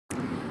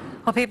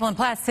Well, people in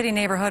Platte City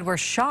neighborhood were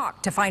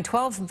shocked to find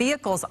 12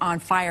 vehicles on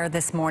fire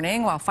this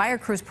morning. While fire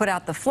crews put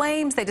out the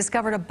flames, they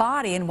discovered a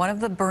body in one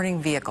of the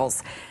burning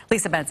vehicles.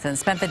 Lisa Benson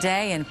spent the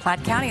day in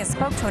Platte County and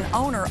spoke to an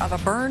owner of a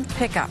burned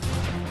pickup.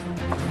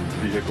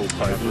 Vehicle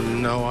type?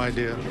 No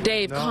idea.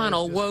 Dave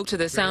Connell woke to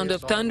the sound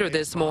of thunder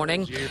this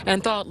morning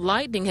and thought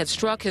lightning had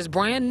struck his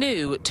brand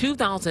new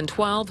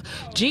 2012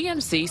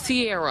 GMC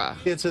Sierra.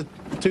 It's a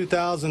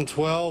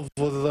 2012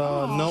 with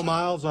no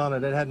miles on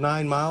it. It had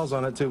 9 miles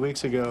on it 2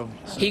 weeks ago.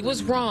 He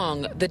was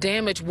wrong. The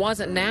damage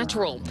wasn't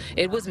natural.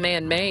 It was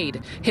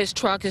man-made. His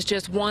truck is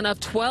just one of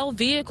 12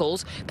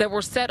 vehicles that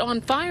were set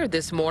on fire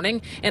this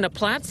morning in a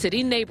Platte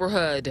City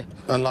neighborhood.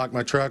 Unlocked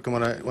my truck, and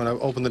when I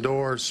opened the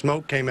door,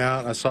 smoke came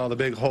out. I saw the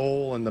big hole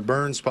and the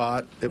burn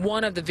spot.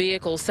 One of the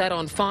vehicles set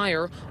on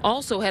fire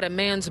also had a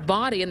man's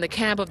body in the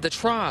cab of the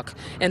truck.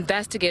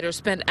 Investigators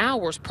spent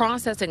hours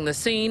processing the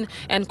scene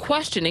and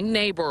questioning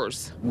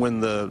neighbors.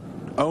 When the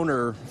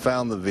owner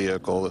found the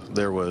vehicle,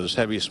 there was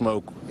heavy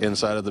smoke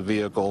inside of the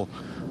vehicle,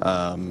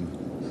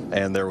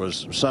 and there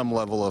was some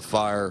level of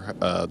fire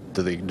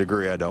to the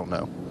degree I don't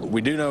know.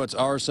 We do know it's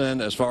arson.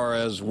 As far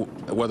as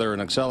whether an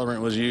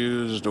accelerant was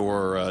used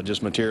or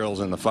just materials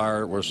in the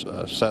fire were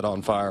set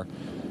on fire,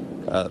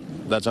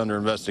 that's under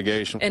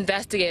investigation.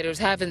 Investigators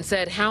haven't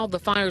said how the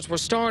fires were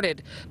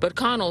started, but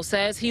Connell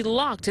says he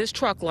locked his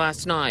truck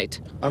last night.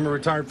 I'm a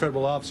retired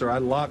federal officer. I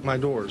lock my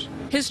doors.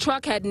 His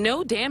truck had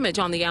no damage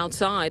on the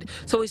outside,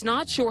 so he's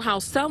not sure how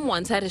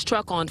someone set his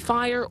truck on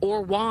fire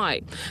or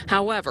why.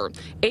 However,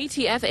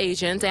 ATF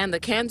agents and the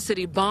Kansas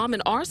City Bomb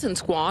and Arson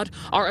Squad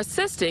are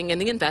assisting in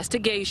the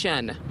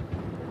investigation.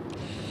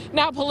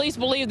 Now, police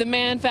believe the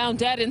man found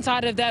dead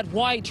inside of that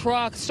white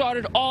truck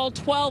started all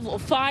 12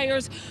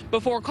 fires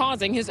before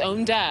causing his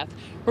own death.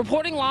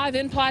 Reporting live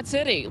in Platte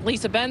City,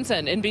 Lisa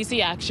Benson,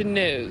 NBC Action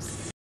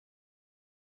News.